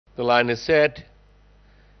The line is set.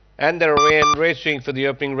 And they're away and racing for the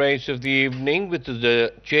opening race of the evening, which is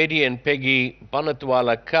the JD and Peggy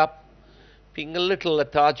Banatwalla Cup. Being a little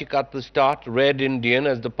lethargic at the start, Red Indian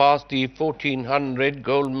as the past the 1400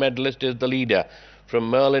 gold medalist is the leader. From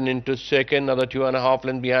Merlin into second, another 2.5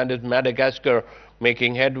 lengths behind is Madagascar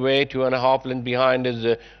making headway. 2.5 lengths behind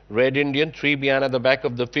is Red Indian. 3 behind at the back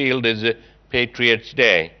of the field is Patriots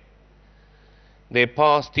Day. They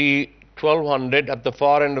passed the 1200 at the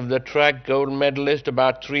far end of the track. Gold medalist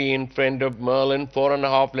about 3 in front of Merlin,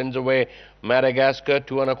 4.5 lengths away Madagascar,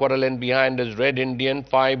 2.25 lengths behind is Red Indian,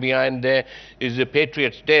 5 behind there is the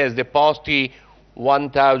Patriots Day as they pass the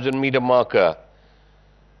 1000-meter marker.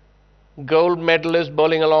 Gold medalist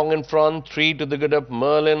bowling along in front, 3 to the good of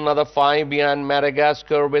Merlin, another 5 behind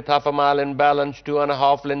Madagascar with half a mile in balance,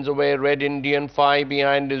 2.5 lengths away Red Indian, 5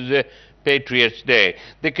 behind is Patriots Day.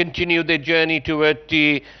 They continue their journey toward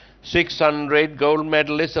the 600 gold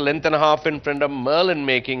medalist, a length and a half in front of Merlin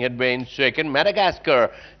making headway in second.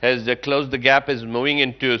 Madagascar has closed the gap, is moving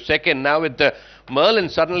into second. Now with Merlin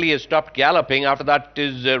suddenly has stopped galloping. After that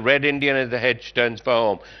is Red Indian as the hedge turns for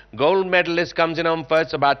home. Gold medalist comes in on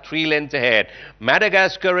first, about 3 lengths ahead.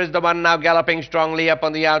 Madagascar is the one now galloping strongly up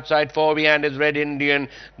on the outside. 4 behind is Red Indian.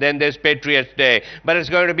 Then there's Patriots Day. But it's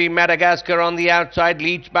going to be Madagascar on the outside,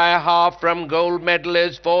 leads by a half from gold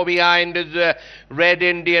medalist. 4 behind is Red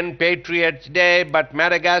Indian, Patriots Day. But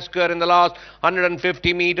Madagascar in the last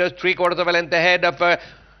 150 meters, 3/4 of a length ahead of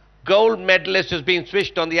gold medalist has been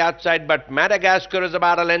switched on the outside, but Madagascar is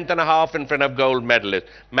about a length and a half in front of gold medalist.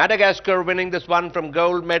 Madagascar winning this one from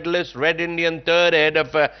gold medalist. Red Indian third ahead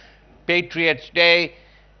of Patriots Day,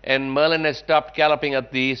 and Merlin has stopped galloping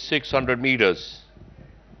at the 600 meters.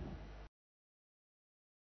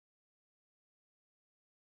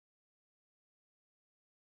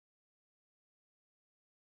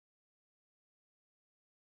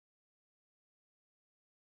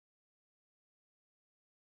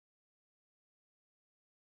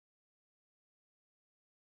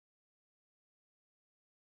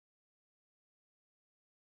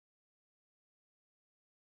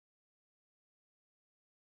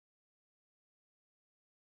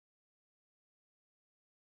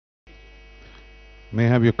 May I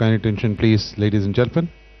have your kind attention, please, ladies and gentlemen?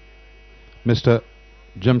 Mr.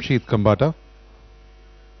 Jamsheed Kambata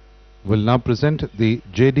will now present the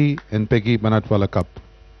JD and Peggy Banatwalla Cup,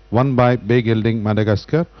 won by Bay Gelding,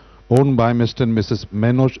 Madagascar, owned by Mr. and Mrs.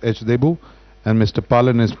 Manoj H. Debu and Mr.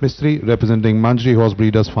 Palan S. Mistry, representing Manjri Horse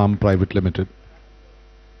Breeders Farm Private Limited.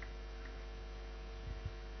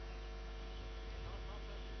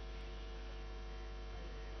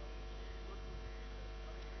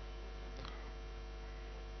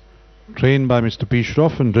 Trained by Mr. P.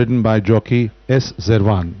 Shroff and ridden by jockey S.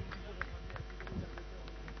 Zervan.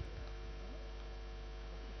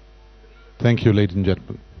 Thank you, ladies and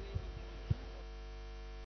gentlemen.